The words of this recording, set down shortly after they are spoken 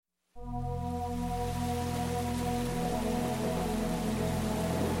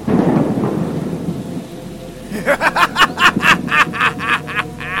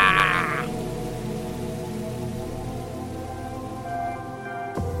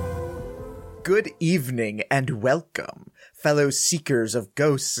Good evening and welcome, fellow seekers of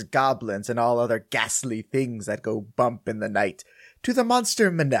ghosts, goblins, and all other ghastly things that go bump in the night, to the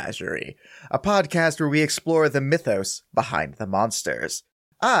Monster Menagerie, a podcast where we explore the mythos behind the monsters.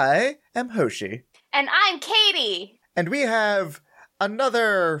 I am Hoshi. And I'm Katie. And we have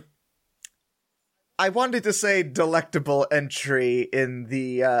another, I wanted to say delectable entry in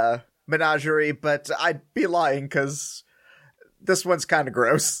the menagerie, but I'd be lying because this one's kind of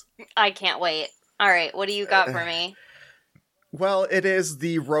gross. I can't wait. All right, what do you got for me? Well, it is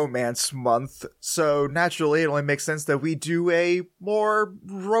the romance month, so naturally it only makes sense that we do a more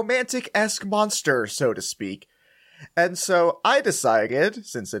romantic-esque monster, so to speak. And so I decided,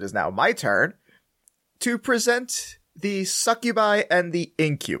 since it is now my turn, to present the Succubi and the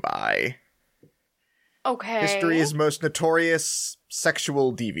Incubi. Okay. History's most notorious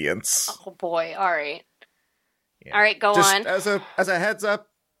sexual deviants. Oh boy, all right. Yeah. All right, go Just on. as a heads up,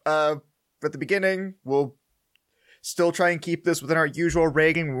 at the beginning, we'll still try and keep this within our usual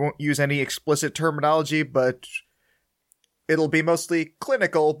rating. We won't use any explicit terminology, but it'll be mostly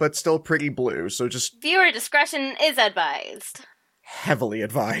clinical, but still pretty blue. So just Viewer discretion is advised. heavily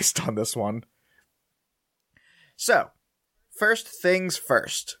advised on this one. So, first things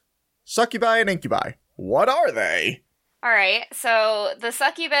first. Succubi and Incubi. What are they? All right, so the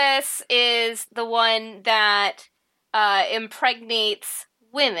succubus is the one that impregnates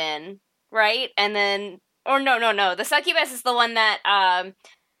women, right? And then, or no. The succubus is the one that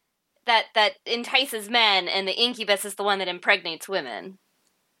that entices men, and the incubus is the one that impregnates women.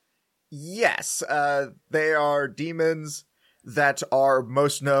 Yes, they are demons that are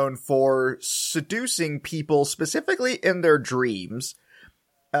most known for seducing people, specifically in their dreams.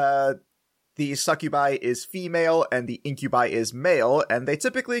 The succubi is female and the incubi is male, and they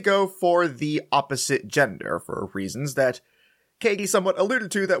typically go for the opposite gender for reasons that Katie somewhat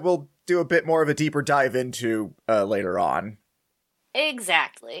alluded to that we'll do a bit more of a deeper dive into later on.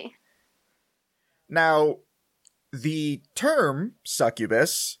 Exactly. Now, the term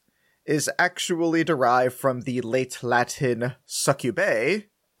succubus is actually derived from the late Latin succube,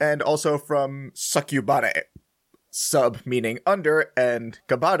 and also from succubare. Sub meaning under, and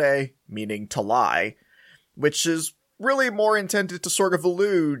gabare meaning to lie, which is really more intended to sort of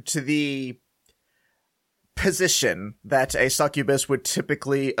allude to the position that a succubus would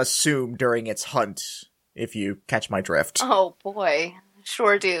typically assume during its hunt, if you catch my drift. Oh boy,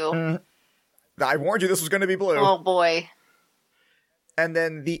 sure do. I warned you this was going to be blue. Oh boy. And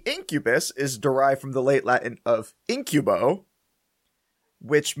then the incubus is derived from the late Latin of incubo,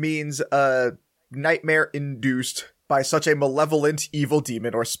 which means nightmare induced by such a malevolent evil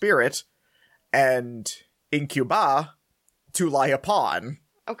demon or spirit, and incuba, to lie upon.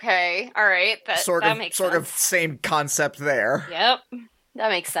 Okay, all right, that makes sense. Sort of same concept there. Yep,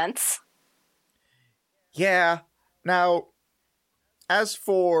 that makes sense. Yeah. Now, as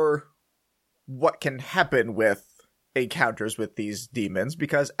for what can happen with encounters with these demons,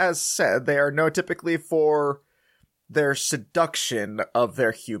 because as said, they are known typically for their seduction of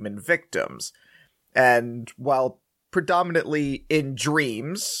their human victims. And while predominantly in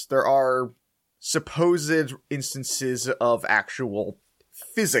dreams, there are supposed instances of actual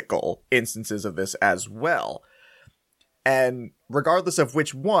physical instances of this as well. And regardless of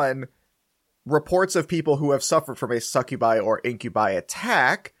which one, reports of people who have suffered from a succubi or incubi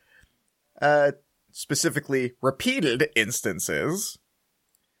attack, specifically repeated instances,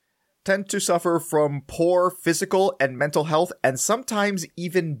 tend to suffer from poor physical and mental health, and sometimes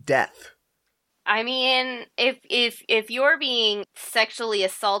even death. I mean, if you're being sexually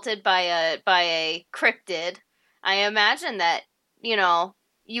assaulted by a cryptid, I imagine that,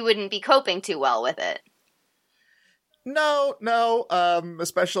 you wouldn't be coping too well with it. No,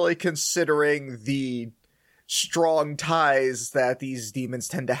 especially considering the strong ties that these demons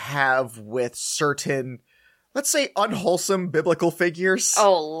tend to have with certain, let's say, unwholesome biblical figures.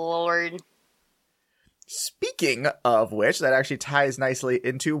 Oh, Lord. Speaking of which, that actually ties nicely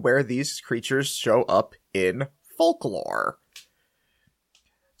into where these creatures show up in folklore.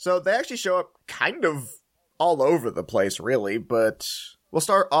 So they actually show up kind of all over the place, really, but we'll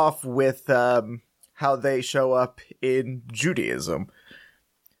start off with how they show up in Judaism.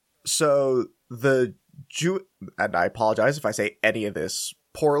 So the and I apologize if I say any of this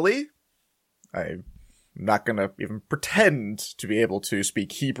poorly. I'm not gonna even pretend to be able to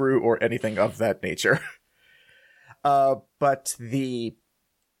speak Hebrew or anything of that nature. But the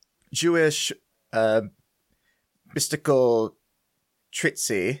Jewish mystical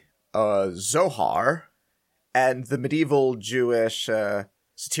treatise, Zohar, and the medieval Jewish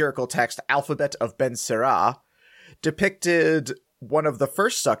satirical text Alphabet of Ben Sirah depicted one of the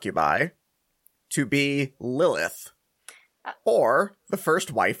first succubi to be Lilith, or the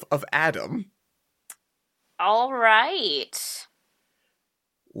first wife of Adam. All right.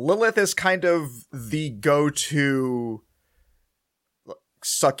 Lilith is kind of the go-to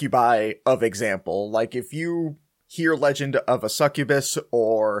succubi of example. Like, if you hear Legend of a Succubus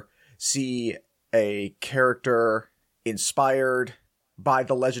or see a character inspired by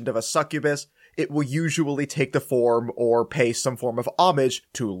the Legend of a Succubus, it will usually take the form or pay some form of homage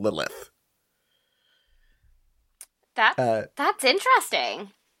to Lilith. That's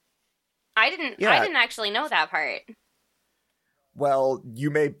interesting. I didn't actually know that part. Well, you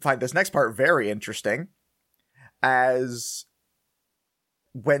may find this next part very interesting, as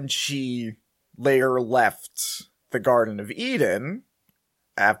when she later left the Garden of Eden,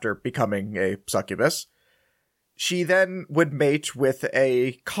 after becoming a succubus, she then would mate with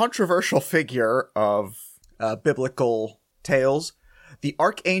a controversial figure of biblical tales, the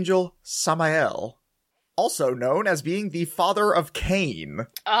Archangel Samael, also known as being the father of Cain.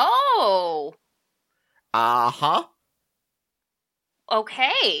 Oh! Uh-huh.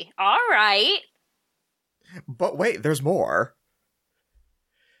 Okay, all right. But wait, there's more.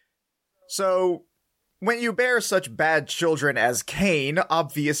 So, when you bear such bad children as Cain,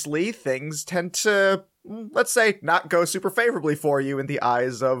 obviously things tend to, let's say, not go super favorably for you in the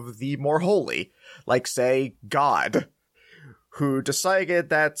eyes of the more holy. Like, say, God, who decided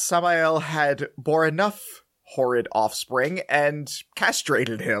that Samael had bore enough horrid offspring and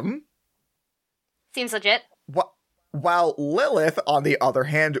castrated him. Seems legit. While Lilith, on the other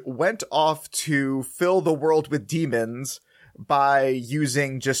hand, went off to fill the world with demons by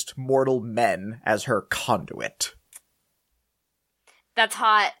using just mortal men as her conduit. That's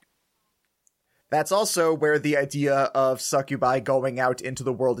hot. That's also where the idea of succubi going out into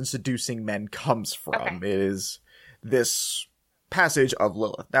the world and seducing men comes from. Okay. It is this passage of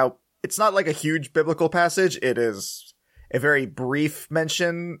Lilith. Now, it's not like a huge biblical passage. It is a very brief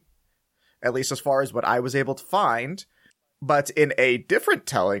mention, at least as far as what I was able to find. But in a different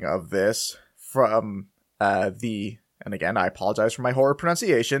telling of this from and again, I apologize for my horror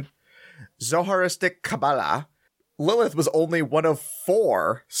pronunciation, Zoharistic Kabbalah, Lilith was only one of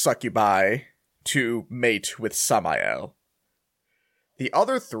 4 succubi to mate with Samael. The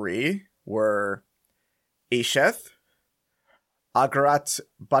other 3 were Isheth, Agrat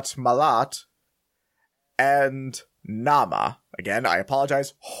Batmalat, and Nama. Again, I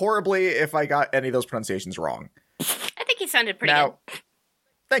apologize horribly if I got any of those pronunciations wrong. I think he sounded pretty good.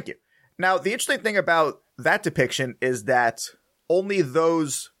 Thank you. Now, the interesting thing about that depiction is that only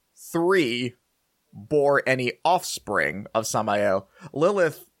those 3 bore any offspring of Samael.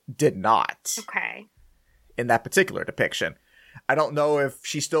 Lilith did not. Okay. In that particular depiction. I don't know if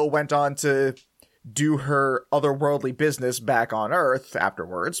she still went on to do her otherworldly business back on Earth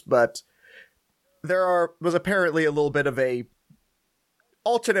afterwards, but there was apparently a little bit of a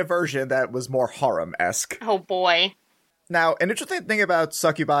alternate version that was more harem-esque. Oh boy. Now, an interesting thing about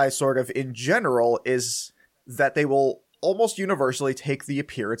succubi sort of in general is that they will almost universally take the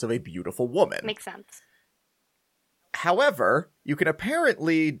appearance of a beautiful woman. Makes sense. However, you can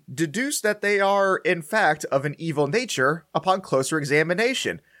apparently deduce that they are, in fact, of an evil nature upon closer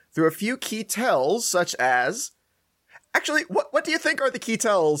examination through a few key tells, such as... Actually, what do you think are the key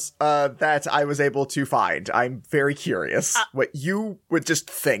tells that I was able to find? I'm very curious what you would just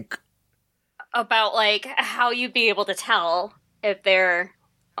think. About, like, how you'd be able to tell if they're...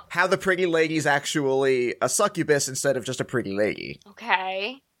 How the pretty lady's actually a succubus instead of just a pretty lady.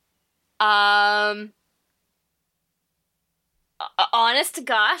 Okay. Honest to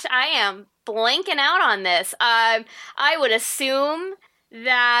gosh, I am blanking out on this. I would assume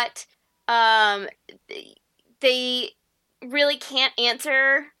that they really can't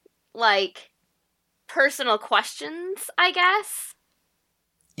answer, like, personal questions, I guess.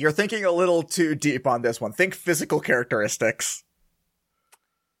 You're thinking a little too deep on this one. Think physical characteristics.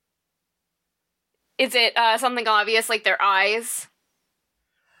 Is it something obvious, like their eyes?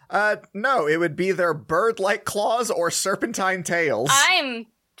 No, it would be their bird-like claws or serpentine tails. I'm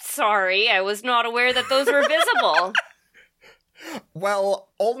sorry, I was not aware that those were visible. Well,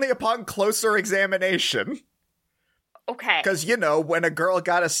 only upon closer examination. Okay. Because, you know, when a girl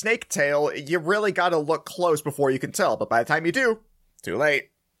got a snake tail, you really gotta look close before you can tell, but by the time you do, too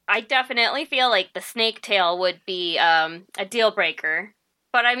late. I definitely feel like the snake tail would be a deal breaker.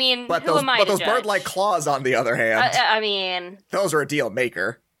 But I mean, who am I to judge? But those bird-like claws, on the other hand, I mean... those are a deal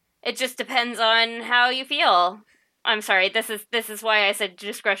maker. It just depends on how you feel. I'm sorry, this is why I said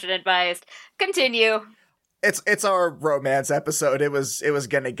discretion advised. Continue. It's our romance episode. It was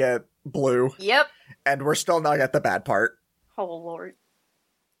gonna get blue. Yep. And we're still not at the bad part. Oh, Lord.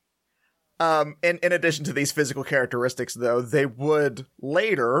 In addition to these physical characteristics, though, they would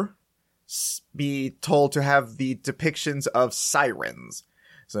later be told to have the depictions of sirens.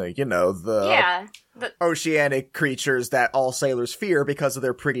 So, the oceanic creatures that all sailors fear because of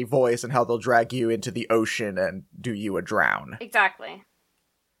their pretty voice and how they'll drag you into the ocean and do you a drown. Exactly.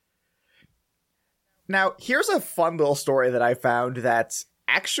 Now, here's a fun little story that I found that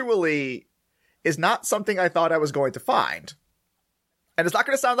actually is not something I thought I was going to find. And it's not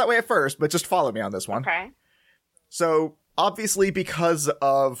going to sound that way at first, but just follow me on this one. Okay. So, obviously, because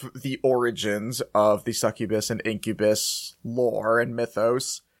of the origins of the succubus and incubus lore and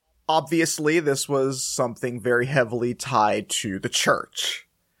mythos, obviously this was something very heavily tied to the church.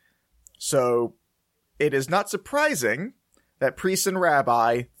 So, it is not surprising that priests and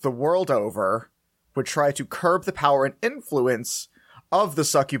rabbi, the world over, would try to curb the power and influence of the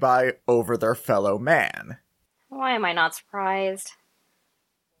succubi over their fellow man. Why am I not surprised?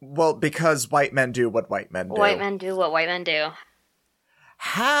 Well, because white men do what white men do. White men do what white men do.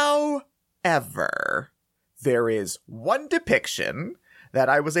 However, there is one depiction that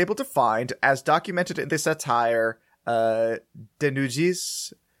I was able to find as documented in the satire De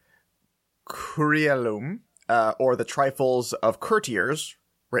Nugis Curialum, or The Trifles of Courtiers,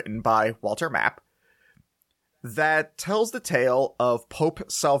 written by Walter Mapp, that tells the tale of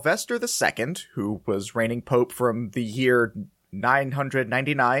Pope Sylvester II, who was reigning pope from the year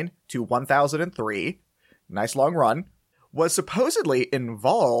 999 to 1003, nice long run, was supposedly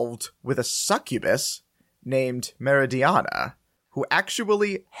involved with a succubus named Meridiana, who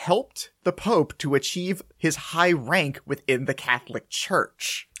actually helped the Pope to achieve his high rank within the Catholic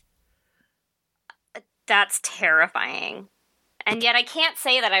Church. That's terrifying. And yet I can't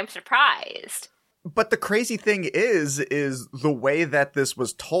say that I'm surprised. But the crazy thing is the way that this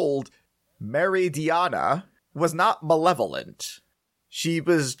was told, Meridiana was not malevolent. She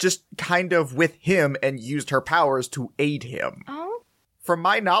was just kind of with him and used her powers to aid him. Oh? From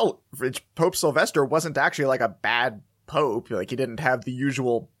my knowledge, Pope Sylvester wasn't actually like a bad pope. Like, he didn't have the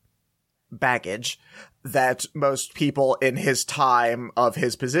usual baggage that most people in his time of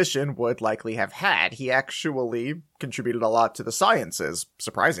his position would likely have had. He actually contributed a lot to the sciences,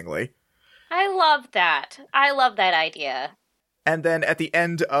 surprisingly. I love that. I love that idea. And then at the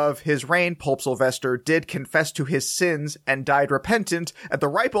end of his reign, Pope Sylvester did confess to his sins and died repentant at the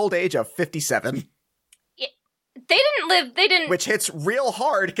ripe old age of 57. They didn't... Which hits real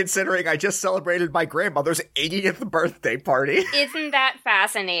hard considering I just celebrated my grandmother's 80th birthday party. Isn't that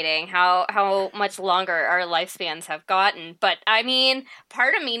fascinating how much longer our lifespans have gotten? But, I mean,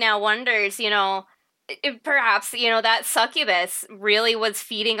 part of me now wonders, if perhaps, that succubus really was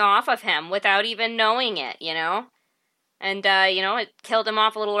feeding off of him without even knowing it, And, it killed him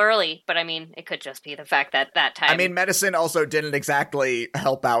off a little early, but I mean, it could just be the fact that time... I mean, medicine also didn't exactly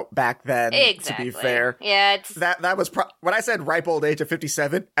help out back then, exactly. To be fair. Yeah, it's... That was... when I said ripe old age of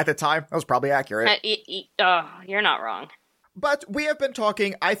 57, at the time, that was probably accurate. You're not wrong. But we have been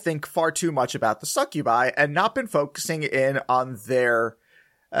talking, I think, far too much about the succubi, and not been focusing in on their,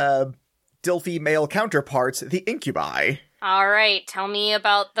 Dilfy male counterparts, the incubi. Alright, tell me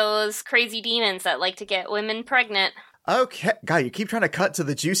about those crazy demons that like to get women pregnant. Okay, God, you keep trying to cut to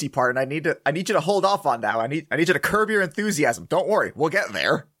the juicy part, and I need you to hold off on that. I need you to curb your enthusiasm. Don't worry, we'll get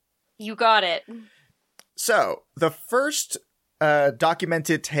there. You got it. So, the first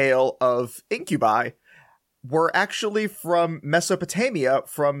documented tale of incubi were actually from Mesopotamia,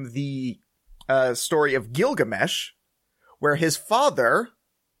 from the story of Gilgamesh, where his father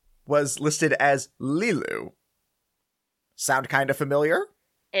was listed as Lilu. Sound kind of familiar?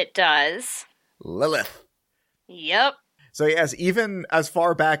 It does. Lilith. Yep. So yes, even as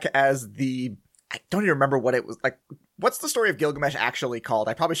far back as I don't even remember what it was, like, what's the story of Gilgamesh actually called?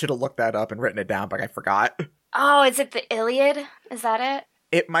 I probably should have looked that up and written it down, but I forgot. Oh, is it the Iliad? Is that it?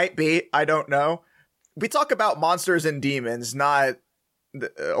 It might be, I don't know. We talk about monsters and demons, not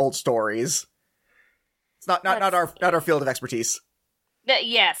old stories. It's not our field of expertise.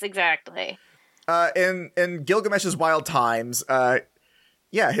 Yes, exactly. In Gilgamesh's Wild Times,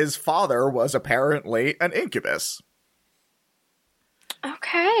 his father was apparently an incubus.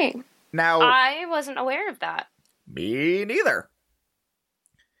 Okay. Now, I wasn't aware of that. Me neither.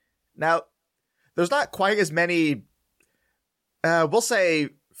 Now, there's not quite as many, we'll say,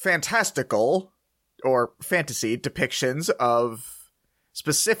 fantastical or fantasy depictions of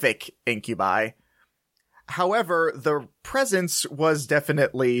specific incubi. However, the presence was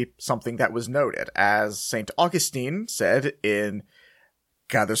definitely something that was noted, as St. Augustine said in...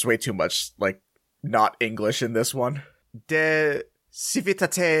 God, there's way too much, not English in this one. De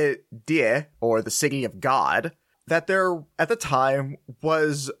Civitate Die, or the City of God, that there, at the time,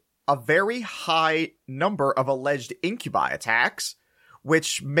 was a very high number of alleged incubi attacks,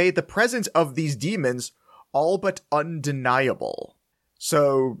 which made the presence of these demons all but undeniable.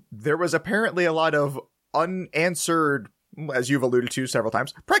 So there was apparently a lot of unanswered, as you've alluded to several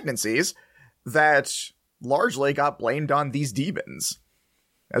times, pregnancies that largely got blamed on these demons,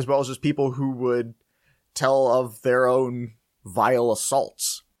 as well as just people who would tell of their own vile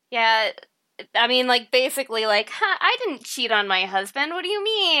assaults. Yeah, I mean, like, basically, like, I didn't cheat on my husband. What do you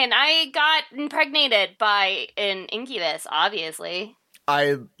mean? I got impregnated by an incubus, obviously.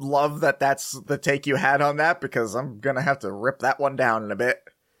 I love that that's the take you had on that, because I'm gonna have to rip that one down in a bit.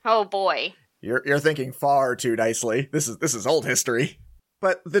 Oh boy. You're thinking far too nicely. This is old history.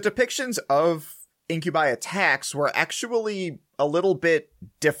 But the depictions of incubi attacks were actually a little bit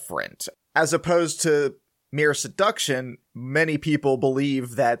different. As opposed to mere seduction, many people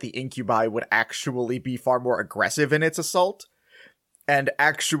believe that the incubi would actually be far more aggressive in its assault, and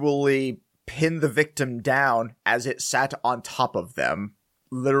actually pin the victim down as it sat on top of them,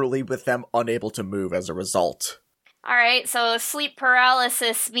 literally with them unable to move as a result. Alright, so sleep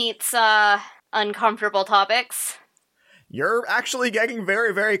paralysis meets, uncomfortable topics. You're actually getting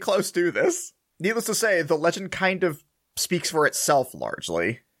very, very close to this. Needless to say, the legend kind of speaks for itself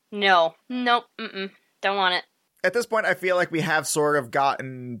largely. No. Nope. Don't want it. At this point, I feel like we have sort of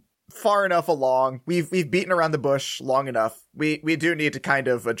gotten far enough along. We've beaten around the bush long enough. We do need to kind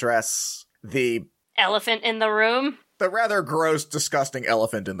of address the elephant in the room? The rather gross, disgusting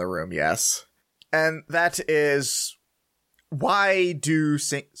elephant in the room, yes. And that is, why do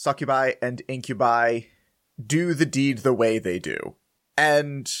succubi and incubi do the deed the way they do?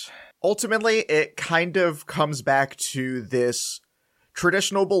 And ultimately, it kind of comes back to this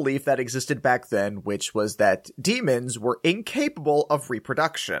traditional belief that existed back then, which was that demons were incapable of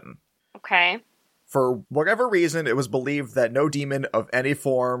reproduction. Okay. For whatever reason, it was believed that no demon of any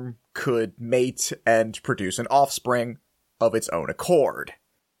form could mate and produce an offspring of its own accord.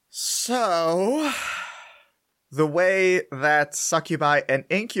 So, the way that succubi and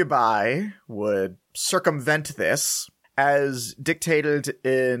incubi would circumvent this, as dictated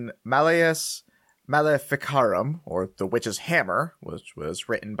in Malleus Maleficarum, or The Witch's Hammer, which was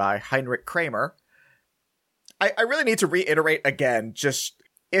written by Heinrich Kramer. I really need to reiterate again, just,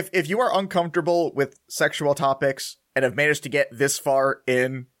 if you are uncomfortable with sexual topics and have managed to get this far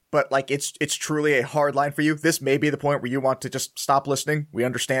in, but, like, it's truly a hard line for you, this may be the point where you want to just stop listening. We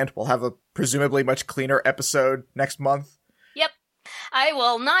understand. We'll have a presumably much cleaner episode next month. Yep. I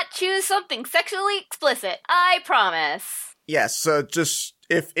will not choose something sexually explicit. I promise. Yes, so just,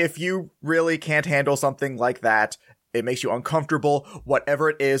 if you really can't handle something like that, it makes you uncomfortable, whatever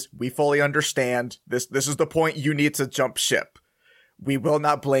it is, we fully understand. This is the point you need to jump ship. We will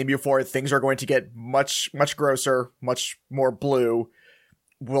not blame you for it. Things are going to get much, much grosser, much more blue.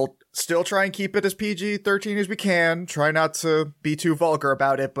 We'll still try and keep it as PG-13 as we can. Try not to be too vulgar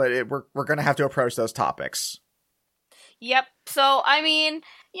about it, but we're going to have to approach those topics. Yep. So, I mean,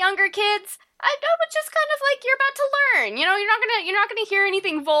 younger kids, I know, but just kind of like you're about to learn. You know, you're not gonna hear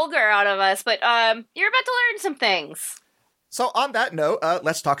anything vulgar out of us, but you're about to learn some things. So on that note,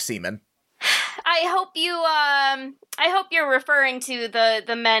 let's talk semen. I hope you're referring to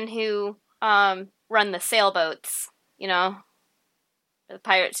the men who run the sailboats, you know, the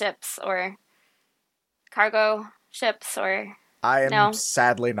pirate ships or cargo ships, or I am no?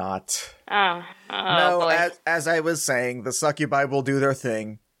 Sadly not. Oh no, boy. As I was saying, the succubi will do their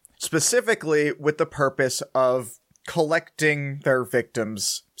thing, specifically with the purpose of collecting their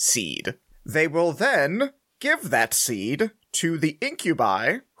victims' seed. They will then give that seed to the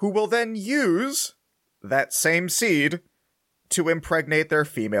incubi, who will then use that same seed to impregnate their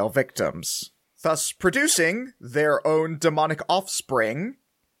female victims, thus producing their own demonic offspring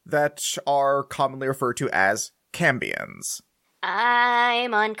that are commonly referred to as cambions.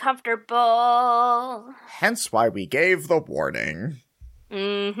 I'm uncomfortable. Hence why we gave the warning.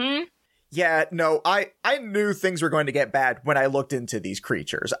 Mm-hmm. Yeah, no, I knew things were going to get bad when I looked into these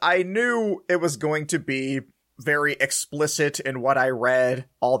creatures. I knew it was going to be very explicit in what I read,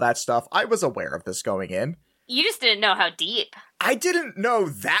 all that stuff. I was aware of this going in. You just didn't know how deep. I didn't know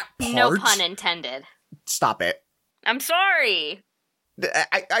that part. No pun intended. Stop it. I'm sorry.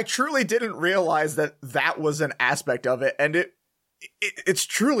 I truly didn't realize that was an aspect of it, and it's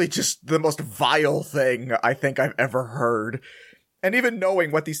truly just the most vile thing I think I've ever heard. And even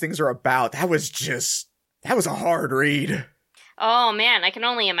knowing what these things are about, that was a hard read. Oh man, I can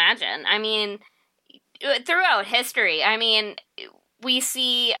only imagine. I mean, throughout history, we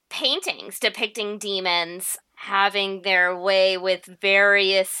see paintings depicting demons having their way with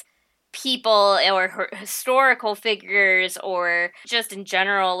various people or historical figures, or just in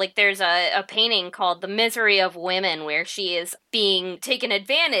general. Like, there's a painting called The Misery of Women, where she is being taken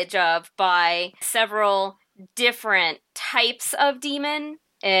advantage of by several different types of demon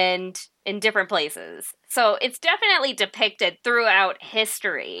and in different places. So it's definitely depicted throughout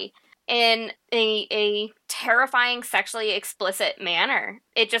history in a terrifying, sexually explicit manner.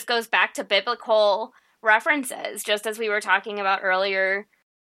 It just goes back to biblical references, just as we were talking about earlier.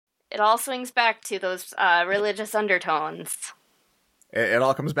 It all swings back to those religious undertones. It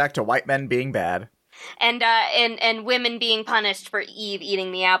all comes back to white men being bad. And women being punished for Eve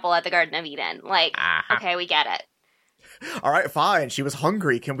eating the apple at the Garden of Eden. Like, okay, we get it. All right, fine. She was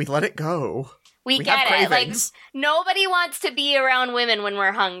hungry. Can we let it go? We get it. Like, nobody wants to be around women when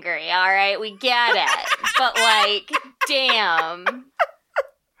we're hungry, all right? We get it. But, like, damn.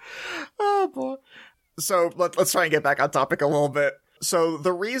 Oh, boy. So, let's try and get back on topic a little bit. So,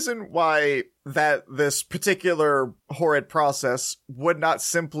 the reason why that this particular horrid process would not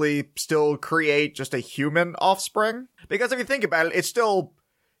simply still create just a human offspring, because if you think about it, it's still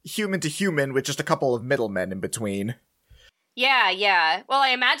human to human with just a couple of middlemen in between. Yeah. Well, I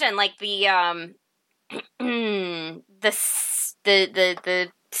imagine, like, the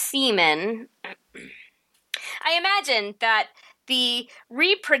semen. I imagine that the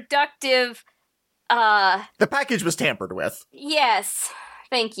reproductive, the package was tampered with. Yes.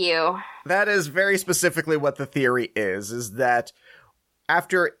 Thank you. That is very specifically what the theory is that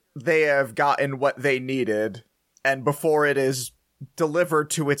after they have gotten what they needed, and before it is delivered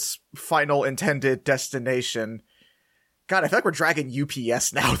to its final intended destination. God, I feel like we're dragging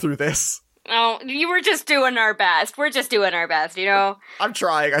UPS now through this. Oh, you were just doing our best. We're just doing our best, you know? I'm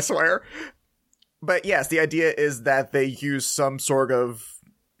trying, I swear. But yes, the idea is that they use some sort of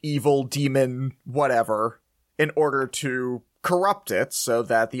evil demon whatever in order to corrupt it so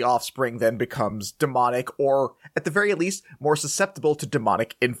that the offspring then becomes demonic, or at the very least more susceptible to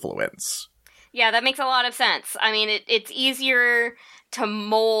demonic influence. Yeah, that makes a lot of sense. I mean, it's easier to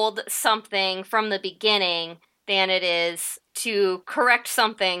mold something from the beginning than it is to correct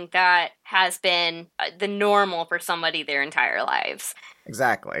something that has been the normal for somebody their entire lives.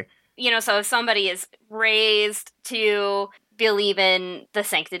 Exactly. You know, so if somebody is raised to believe in the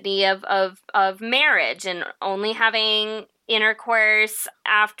sanctity of marriage and only having intercourse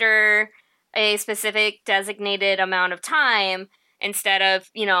after a specific designated amount of time instead of,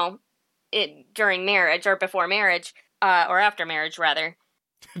 you know, it during marriage or before marriage, or after marriage, rather.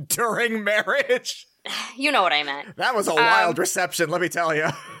 During marriage? You know what I meant. That was a wild reception, let me tell you.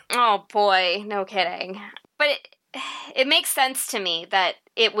 Oh boy, no kidding. But it makes sense to me that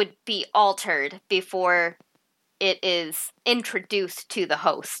it would be altered before it is introduced to the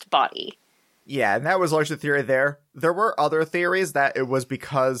host body. Yeah, and that was largely the theory there. There were other theories that it was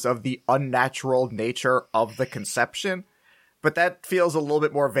because of the unnatural nature of the conception, but that feels a little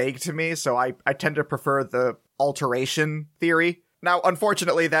bit more vague to me, so I tend to prefer the alteration theory. Now,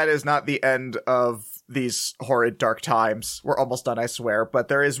 unfortunately, that is not the end of these horrid dark times. We're almost done, I swear, but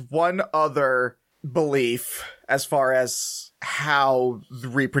there is one other belief as far as how the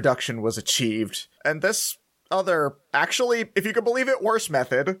reproduction was achieved, and this other, actually, if you can believe it, worse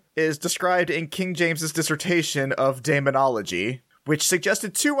method is described in King James's dissertation of Daemonology, which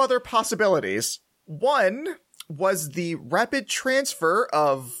suggested two other possibilities. One was the rapid transfer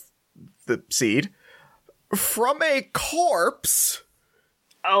of the seed from a corpse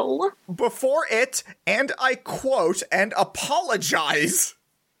before it, and I quote, and apologize,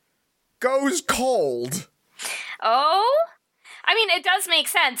 goes cold. Oh? I mean, it does make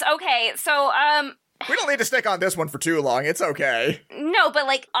sense. Okay, so, we don't need to stick on this one for too long. It's okay. No, but,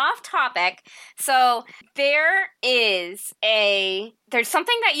 like, off topic. So, there's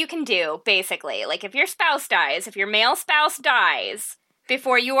something that you can do, basically. Like, if your spouse dies, if your male spouse dies,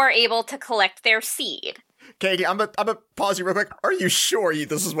 before you are able to collect their seed. Katie, I'm gonna pause you real quick. Are you sure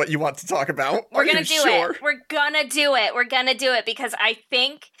this is what you want to talk about? We're gonna do it. We're gonna do it. We're gonna do it because I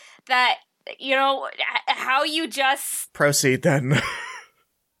think that, you know, how you just... Proceed, then.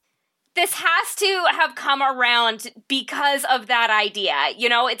 This has to have come around because of that idea. You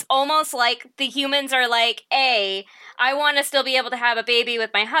know, it's almost like the humans are like, I want to still be able to have a baby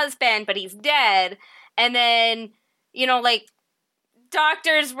with my husband, but he's dead. And then, you know, like,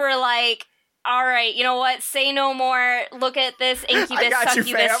 doctors were like, all right, you know what? Say no more. Look at this incubus,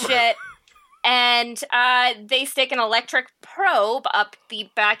 succubus shit. And they stick an electric probe up the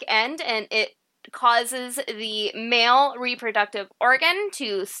back end, and it causes the male reproductive organ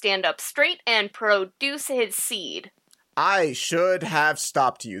to stand up straight and produce his seed. I should have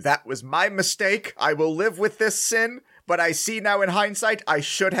stopped you. That was my mistake. I will live with this sin, but I see now in hindsight, I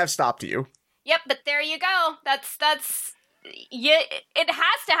should have stopped you. Yep, but there you go. It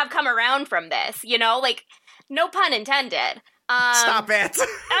has to have come around from this, like, no pun intended. Stop it!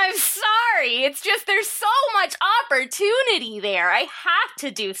 I'm sorry, it's just there's so much opportunity there. I have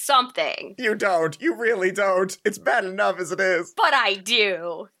to do something. You don't. You really don't. It's bad enough as it is. But I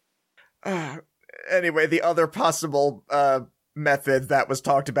do. Anyway, the other possible method that was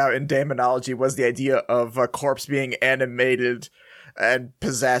talked about in demonology was the idea of a corpse being animated and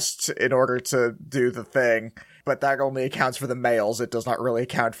possessed in order to do the thing. But that only accounts for the males. It does not really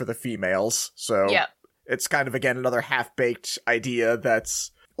account for the females. So yep. It's kind of, again, another half-baked idea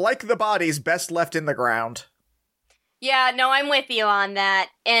that's, like the bodies, best left in the ground. Yeah, no, I'm with you on that.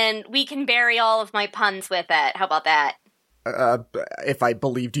 And we can bury all of my puns with it. How about that? If I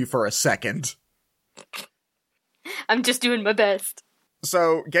believed you for a second. I'm just doing my best.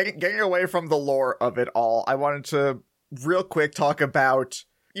 So, getting away from the lore of it all, I wanted to real quick talk about,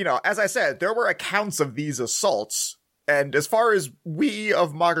 as I said, there were accounts of these assaults, and as far as we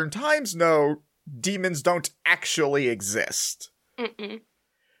of modern times know, demons don't actually exist. Mm-mm.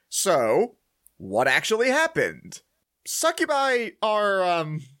 So, what actually happened? Succubi are,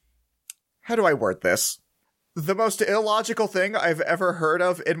 how do I word this? The most illogical thing I've ever heard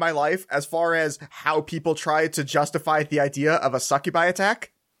of in my life as far as how people try to justify the idea of a succubi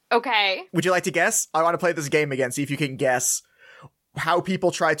attack. Okay. Would you like to guess? I want to play this game again, see if you can guess how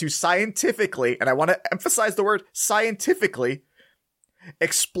people try to scientifically, and I want to emphasize the word scientifically,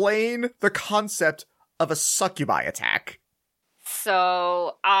 explain the concept of a succubi attack.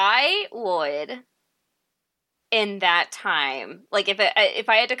 So I would, in that time, like if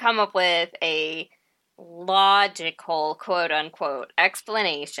I had to come up with a logical, quote unquote,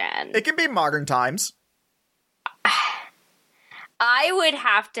 explanation, it can be modern times. I would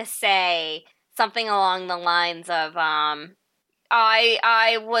have to say something along the lines of I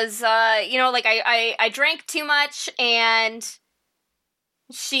was I drank too much and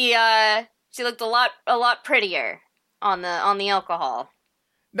she looked a lot prettier on the alcohol.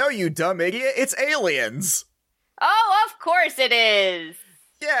 No, you dumb idiot, it's aliens. Oh, of course it is.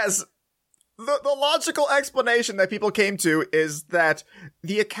 Yes. The logical explanation that people came to is that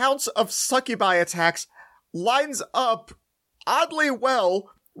the accounts of succubi attacks lines up oddly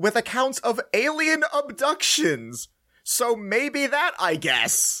well with accounts of alien abductions. So maybe that, I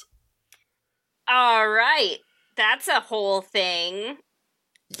guess. All right. That's a whole thing.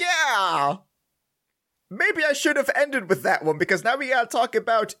 Yeah. Maybe I should have ended with that one, because now we gotta talk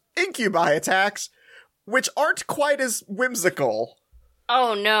about incubi attacks, which aren't quite as whimsical.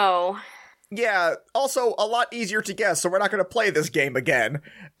 Oh, no. Yeah, also a lot easier to guess, so we're not going to play this game again.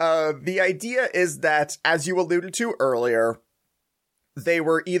 The idea is that, as you alluded to earlier, they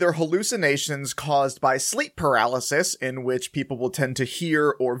were either hallucinations caused by sleep paralysis, in which people will tend to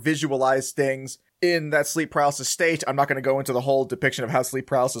hear or visualize things in that sleep paralysis state. I'm not going to go into the whole depiction of how sleep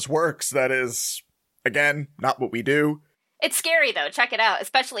paralysis works. That is, again, not what we do. It's scary, though. Check it out,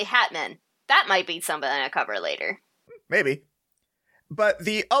 especially Hatman. That might be something I cover later. Maybe. But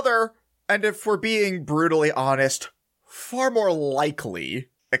the other, and if we're being brutally honest, far more likely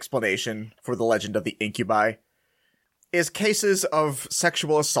explanation for the legend of the incubi is cases of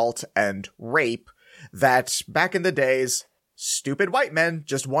sexual assault and rape that, back in the days, stupid white men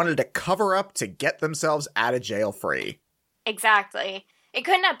just wanted to cover up to get themselves out of jail free. Exactly. It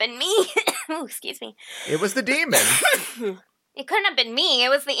couldn't have been me. Ooh, excuse me. It was the demon. It couldn't have been me. It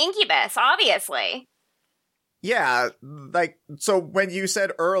was the incubus, obviously. Yeah, like, so when you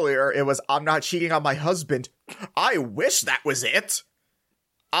said earlier it was, I'm not cheating on my husband, I wish that was it.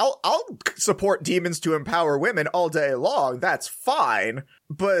 I'll support demons to empower women all day long, that's fine,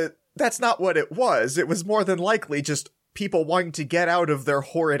 but that's not what it was. It was more than likely just people wanting to get out of their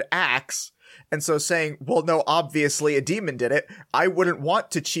horrid acts, and so saying, well, no, obviously a demon did it, I wouldn't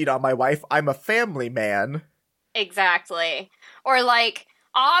want to cheat on my wife, I'm a family man. Exactly. Or like,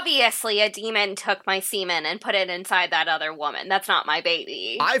 obviously a demon took my semen and put it inside that other woman. That's not my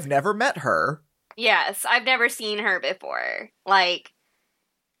baby. I've never met her. Yes, I've never seen her before. Like,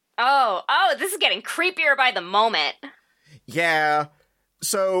 oh, this is getting creepier by the moment. Yeah.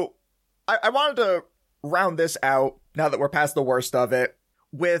 So, I wanted to round this out, now that we're past the worst of it,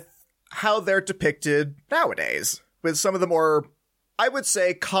 with how they're depicted nowadays. With some of the more, I would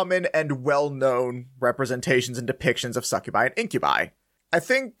say, common and well-known representations and depictions of succubi and incubi. I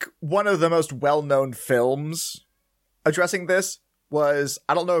think one of the most well-known films addressing this was,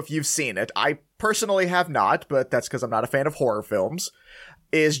 I don't know if you've seen it, I personally have not, but that's because I'm not a fan of horror films,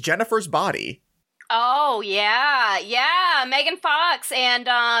 is Jennifer's Body. Oh, yeah, Megan Fox and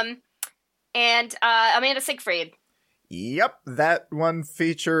Amanda Siegfried. Yep, that one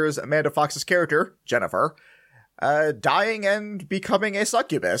features Amanda Fox's character, Jennifer, dying and becoming a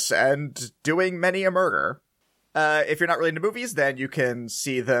succubus and doing many a murder. If you're not really into movies, then you can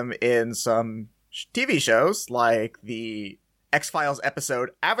see them in some TV shows like the X-Files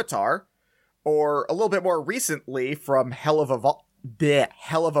episode Avatar, or a little bit more recently from Hell of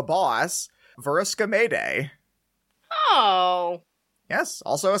a Boss, Veruska Mayday. Oh. Yes,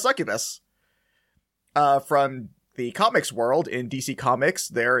 also a succubus. From the comics world, in DC Comics,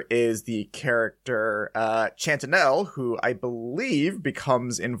 there is the character Chantanelle, who I believe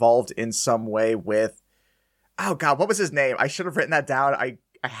becomes involved in some way with... Oh god, what was his name? I should have written that down. I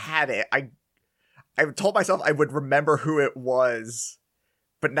had it. I told myself I would remember who it was,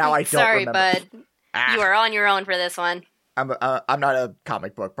 but now I don't remember. Sorry, bud. You are on your own for this one. I'm not a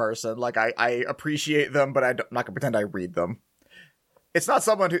comic book person. Like, I appreciate them, but I'm not gonna pretend I read them. It's not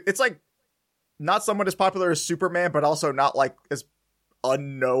someone who... It's like, not someone as popular as Superman, but also not, like, as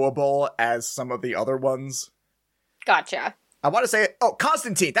unknowable as some of the other ones. Gotcha. I want to say... Oh,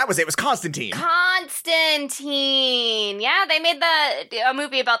 Constantine! That was it! It was Constantine! Constantine! Yeah, they made a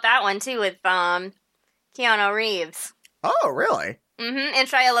movie about that one, too, with, Keanu Reeves. Oh, really? Mm-hmm, and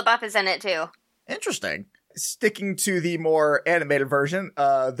Shia LaBeouf is in it, too. Interesting. Sticking to the more animated version,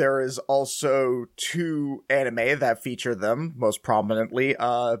 there is also 2 anime that feature them most prominently.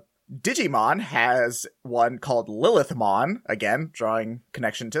 Digimon has one called Lilithmon, again, drawing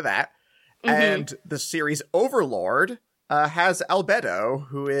connection to that. Mm-hmm. And the series Overlord has Albedo,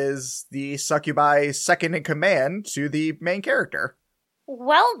 who is the Succubi second in command to the main character.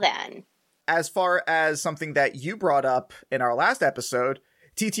 Well then. As far as something that you brought up in our last episode,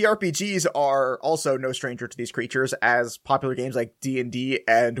 TTRPGs are also no stranger to these creatures, as popular games like D&D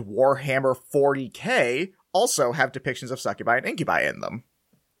and Warhammer 40k also have depictions of Succubi and Incubi in them.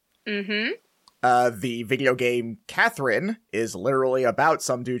 Mm-hmm. The video game Catherine is literally about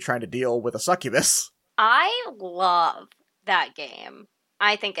some dude trying to deal with a succubus. I love that game.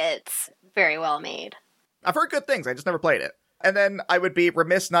 I think it's very well made. I've heard good things, I just never played it. And then I would be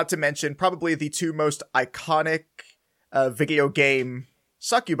remiss not to mention probably the 2 most iconic video game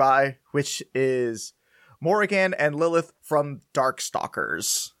Succubi, which is Morrigan and Lilith from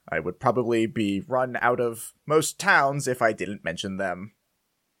Darkstalkers. I would probably be run out of most towns if I didn't mention them.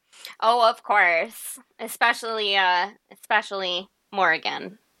 Oh, of course. Especially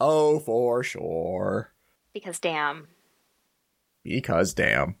Morrigan. Oh, for sure. Because damn.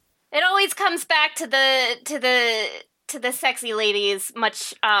 It always comes back to the sexy ladies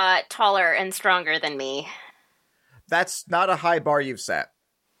much taller and stronger than me. That's not a high bar you've set.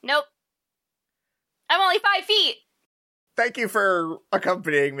 Nope. I'm only 5 feet. Thank you for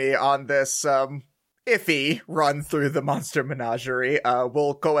accompanying me on this iffy run through the Monster Menagerie.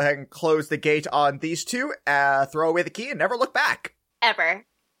 We'll go ahead and close the gate on these 2, throw away the key, and never look back. Ever.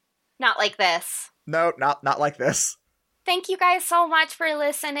 Not like this. No, not like this. Thank you guys so much for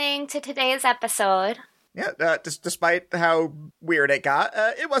listening to today's episode. Yeah, despite how weird it got,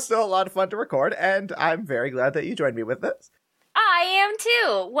 it was still a lot of fun to record, and I'm very glad that you joined me with this. I am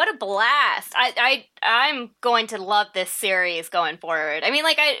too. What a blast. I'm going to love this series going forward. I mean,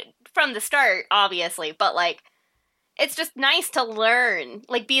 like, from the start, obviously, but, like, it's just nice to learn.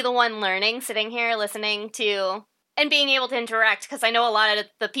 Like, be the one learning, sitting here, listening to, and being able to interact, because I know a lot of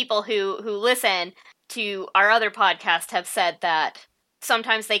the people who listen to our other podcast have said that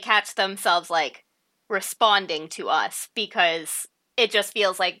sometimes they catch themselves, like, responding to us because it just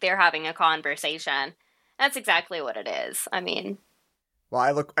feels like they're having a conversation. That's exactly what it is. I mean,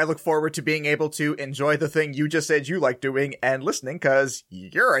 well, I look forward to being able to enjoy the thing you just said you like doing and listening, because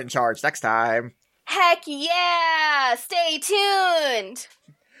you're in charge next time. Heck yeah! Stay tuned!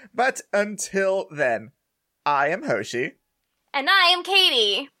 But until then, I am Hoshi. And I am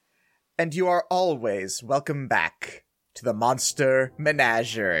Katie. And you are always welcome back to the Monster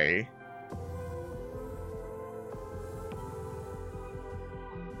Menagerie.